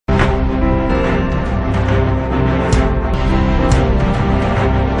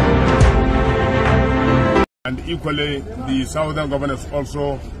and equally the southern governors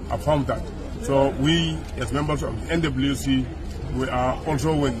also affirmed that. So we, as members of the NWC, we are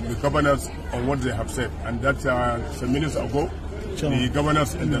also with the governors on what they have said, and that some minutes ago, the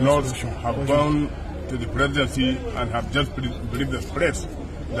governors in the north have gone to the presidency and have just briefed the press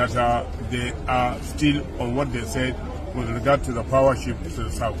that they are still on what they said with regard to the power shift to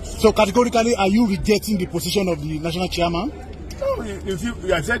the south. So categorically, are you rejecting the position of the national chairman? No, you see,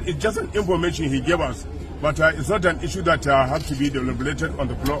 I said it's just an information he gave us, but it's not an issue that has to be deliberated on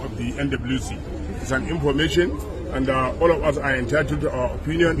the floor of the NWC. It's an information, and all of us are entitled to our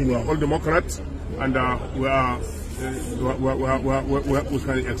opinion. We are all Democrats, and we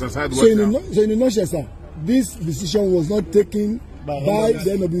can exercise. So in a nutshell, sir, this decision was not taken by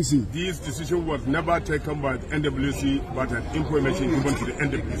the NWC. This decision was never taken by the NWC, but an information given to the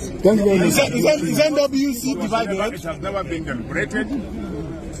NWC. Thank you very much. Is NWC divided? It has never been deliberated.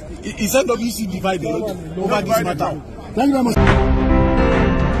 Is NWC divided over this matter? Thank you very much.